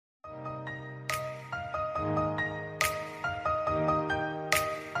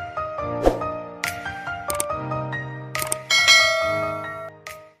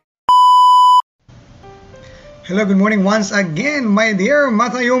Hello, good morning once again, my dear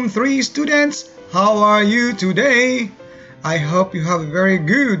Matayom 3 students. How are you today? I hope you have a very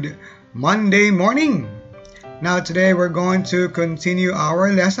good Monday morning. Now today we're going to continue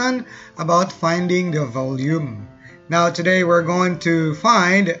our lesson about finding the volume. Now today we're going to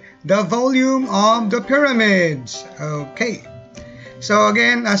find the volume of the pyramids. Okay. So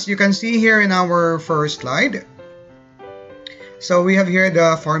again, as you can see here in our first slide, so we have here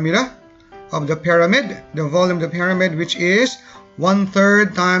the formula of the pyramid, the volume of the pyramid, which is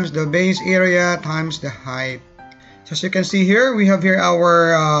 1/3 times the base area times the height. So as you can see here, we have here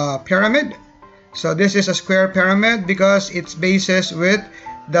our pyramid. So this is a square pyramid because it's bases with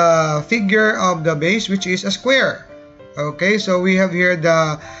the figure of the base, which is a square. Okay, so we have here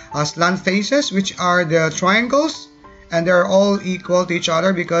the slant faces, which are the triangles, and they're all equal to each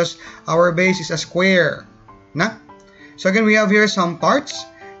other because our base is a square. So again, we have here some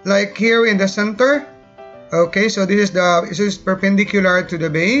parts. Like here in the center, okay, so this is perpendicular to the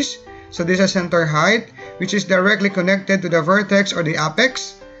base. So this is center height, which is directly connected to the vertex or the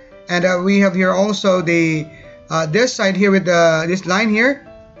apex. And we have here also the this side here with this line here.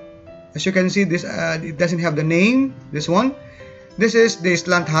 As you can see, this it doesn't have the name. This one, this is the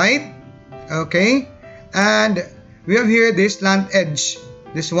slant height, okay, and we have here this slant edge,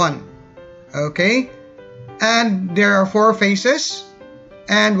 this one, okay, and there are 4 faces.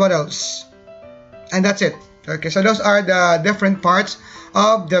 And what else? And that's it. Okay, so those are the different parts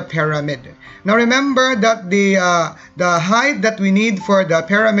of the pyramid. Now remember that the height that we need for the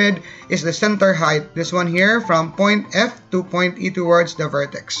pyramid is the center height. This one here from point F to point E towards the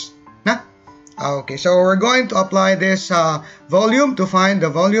vertex. Okay, so we're going to apply this volume to find the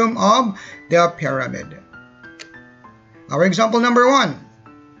volume of the pyramid. Our example number 1.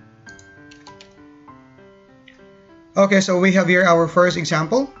 Okay, so we have here our first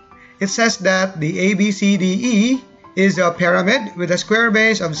example. It says that the ABCDE is a pyramid with a square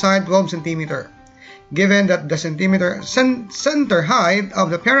base of side 12 cm. Given that the center height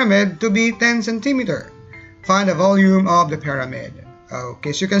of the pyramid to be 10 cm. Find the volume of the pyramid.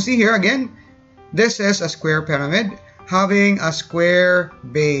 Okay, so you can see here again, this is a square pyramid having a square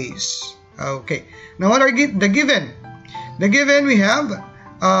base. Okay, now what are the given? The given we have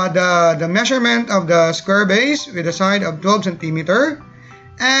the measurement of the square base with a side of 12 cm,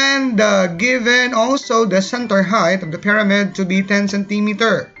 and given also the center height of the pyramid to be 10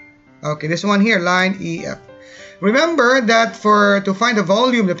 cm. Okay, this one here, line EF. Remember that to find the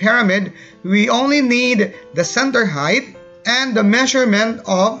volume of the pyramid, we only need the center height and the measurement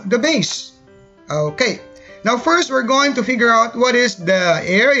of the base. Okay, now first we're going to figure out what is the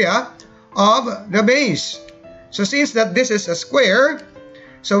area of the base. So since that this is a square,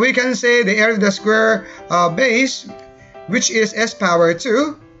 so we can say the area of the square base, which is S power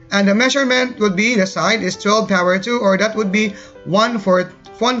 2, and the measurement would be, the side is 12 power 2, or that would be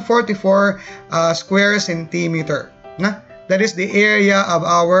 144 square centimeter. That is the area of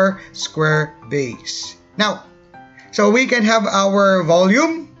our square base. Now, so we can have our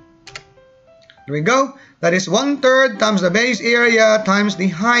volume. Here we go. That is 1/3 times the base area times the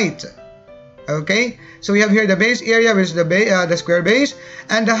height. Okay, so we have here the base area, which is the square base,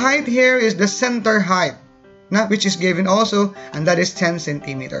 and the height here is the center height, which is given also, and that is 10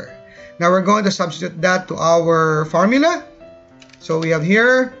 cm. Now we're going to substitute that to our formula. So we have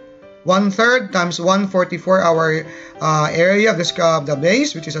here 1/3 times 144, our area of the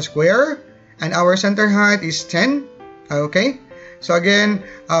base, which is a square, and our center height is 10. Okay, so again,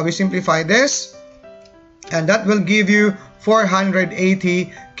 we simplify this, and that will give you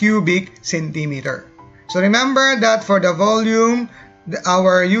 480 cubic centimeter. So remember that for the volume,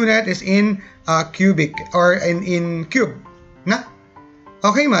 our unit is in cubic or in cube.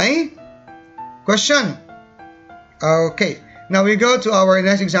 Okay, may question? Okay, now we go to our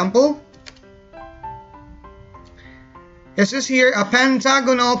next example. It says here, a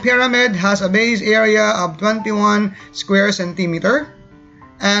pentagonal pyramid has a base area of 21 square centimeter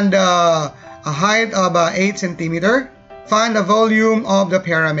and a height of 8 centimeter. Find the volume of the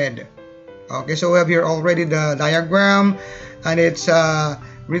pyramid. Okay, so we have here already the diagram, and it's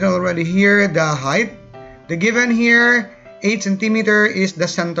written already here the height. The given here 8 centimeter is the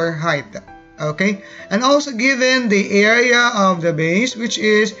center height. Okay, and also given the area of the base, which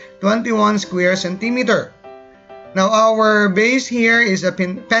is 21 square centimeter. Now our base here is a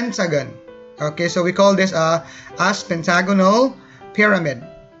pentagon. Okay, so we call this as pentagonal pyramid.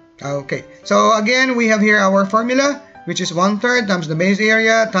 Okay, so again we have here our formula, which is 1/3 times the base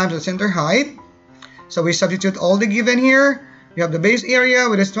area times the center height. So we substitute all the given here. We have the base area,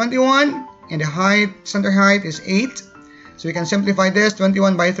 which is 21, and the center height is 8. So we can simplify this.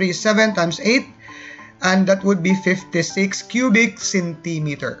 21 by 3 is 7 times 8. and that would be 56 cubic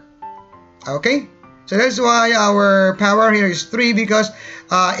centimeter. Okay, so that's why our power here is 3, because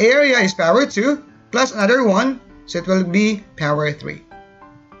area is power 2 plus another 1, so it will be power 3.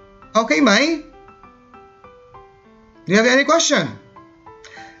 Okay, Mai? Do you have any question?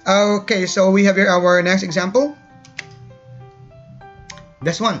 Okay, so we have here our next example.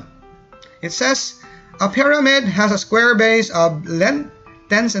 This one. It says, a pyramid has a square base of length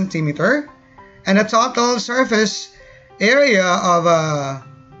 10 centimeter and a total surface area of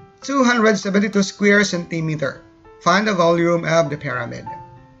 272 square centimeter. Find the volume of the pyramid.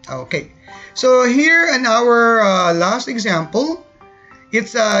 Okay, so here in our last example,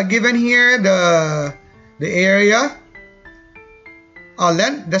 it's given here the area,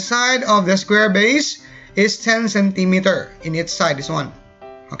 length, the side of the square base is 10 centimeter in its side, this one.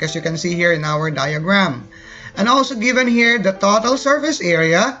 Okay, so you can see here in our diagram. And also given here the total surface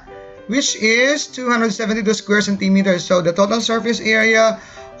area, which is 272 square centimeters. So the total surface area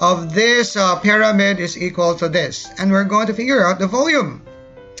of this pyramid is equal to this. And we're going to figure out the volume.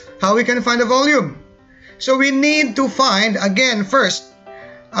 How we can find the volume? So we need to find, again, first,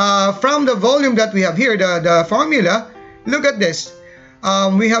 from the volume that we have here, the formula, look at this.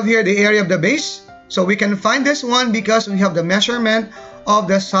 We have here the area of the base. So we can find this one because we have the measurement of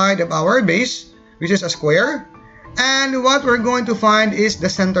the side of our base, which is a square. And what we're going to find is the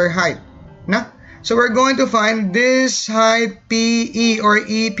center height. So we're going to find this height PE or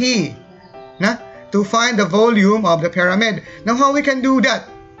EP to find the volume of the pyramid. Now how we can do that?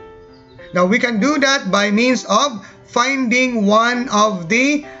 Now we can do that by means of finding one of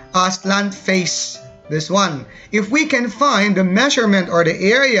the slant face. This one. If we can find the measurement or the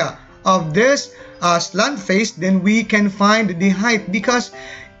area of this slant face, then we can find the height, because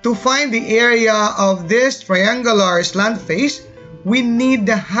to find the area of this triangular slant face, we need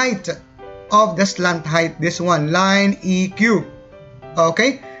the height of the slant height, this one, line EQ.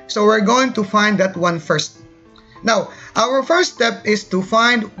 Okay, so we're going to find that one first. Now, our first step is to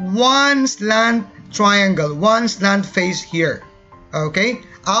find one slant triangle, one slant face here. Okay,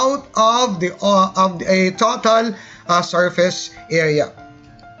 out of the total surface area.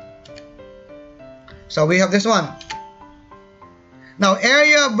 So we have this one. Now,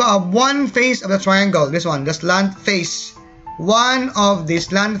 area of one face of the triangle, this one, the slant face. One of the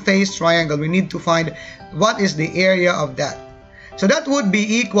slant face triangle, we need to find what is the area of that. So that would be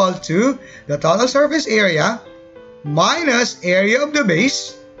equal to the total surface area minus area of the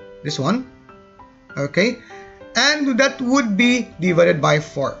base, this one, okay, and that would be divided by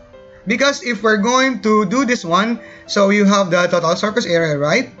 4. Because if we're going to do this one, so you have the total surface area,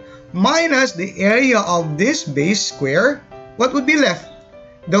 right, minus the area of this base square, what would be left?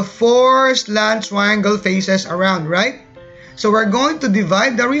 The 4 slant triangle faces around, right? So we're going to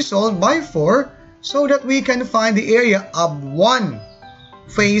divide the result by 4 so that we can find the area of one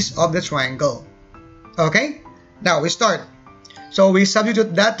face of the triangle. Okay, now we start. So we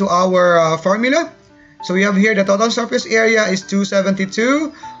substitute that to our formula. So we have here the total surface area is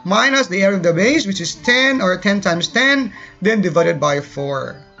 272 minus the area of the base, which is 10, or 10 times 10, then divided by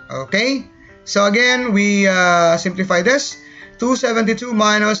 4. Okay, so again we simplify this. 272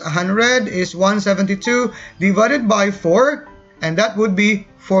 minus 100 is 172 divided by 4, and that would be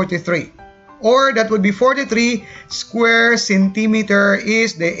 43. Or that would be 43 square centimeter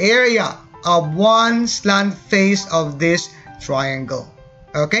is the area of one slant face of this triangle.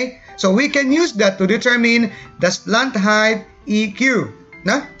 Okay, so we can use that to determine the slant height EQ.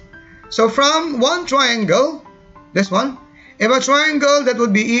 So from one triangle, this one, if a triangle, that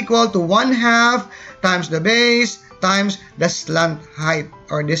would be equal to 1/2 times the base times the slant height,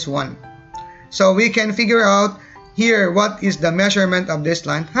 or this one. So we can figure out here what is the measurement of this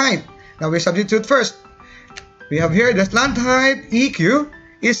slant height. Now we substitute first. We have here the slant height EQ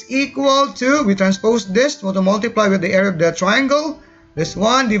is equal to, we transpose this to multiply with the area of the triangle, this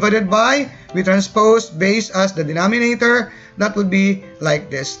one, divided by, we transpose base as the denominator, that would be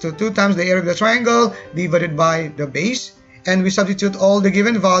like this. So 2 times the area of the triangle divided by the base, and we substitute all the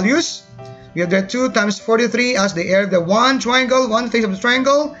given values. We have the 2 times 43 as the area of the one triangle, one face of the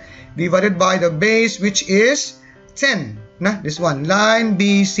triangle, divided by the base, which is 10. This one, line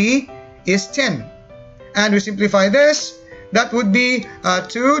BC is 10. And we simplify this. That would be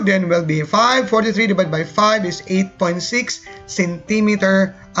 2, then will be 5. 43 divided by 5 is 8.6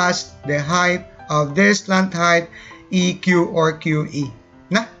 centimeter as the height of this slant height EQ or QE.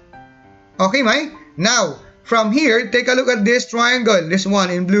 Okay, Mai? Now, from here, take a look at this triangle, this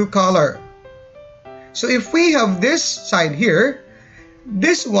one in blue color. So if we have this side here,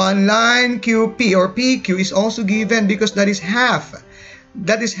 this one, line QP or PQ, is also given because that is half.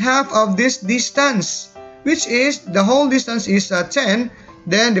 That is half of this distance. which is the whole distance is 10,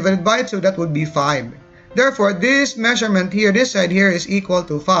 then divided by 2, that would be 5. Therefore, this measurement here, this side here is equal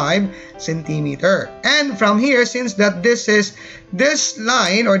to 5 centimeter. And from here, since that this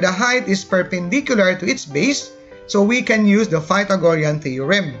line or the height is perpendicular to its base, so we can use the Pythagorean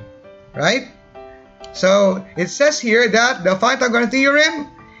theorem, right? So it says here that the Pythagorean theorem,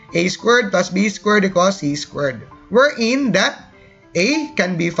 a squared plus b squared equals c squared, wherein that a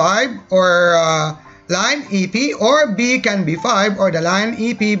can be 5 or line EP, or b can be 5 or the line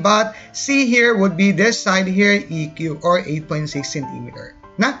EP, but c here would be this side here, EQ, or 8.6 centimeter.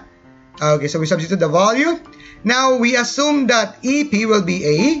 Okay, so we substitute the value. Now we assume that EP will be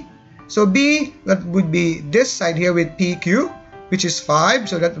a, so b that would be this side here with PQ, which is 5,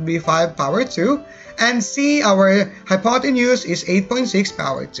 so that would be 5 power 2, and c, our hypotenuse, is 8.6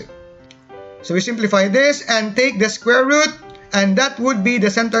 power 2. So we simplify this and take the square root, and that would be the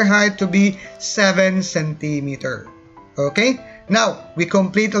center height to be 7 centimeter. Okay, now we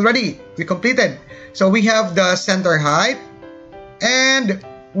completed. So we have the center height and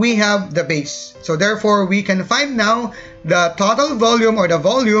we have the base. So therefore, we can find now the total volume or the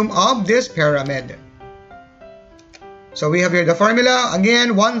volume of this pyramid. So we have here the formula.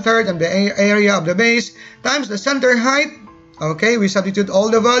 Again, 1/3 of the area of the base times the center height. Okay, we substitute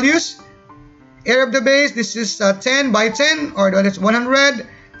all the values. Area of the base, this is 10 by 10, or that's 100,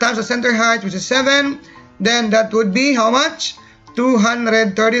 times the center height, which is 7. Then that would be how much?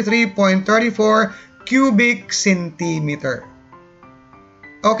 233.34 cubic centimeter.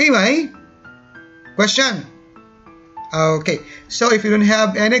 Okay, Mai? Question? Okay, so if you don't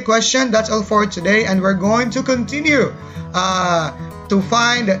have any question, that's all for today, and we're going to continue to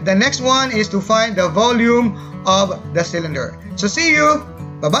find, the next one is to find the volume of the cylinder. So see you!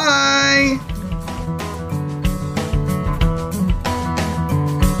 Bye-bye!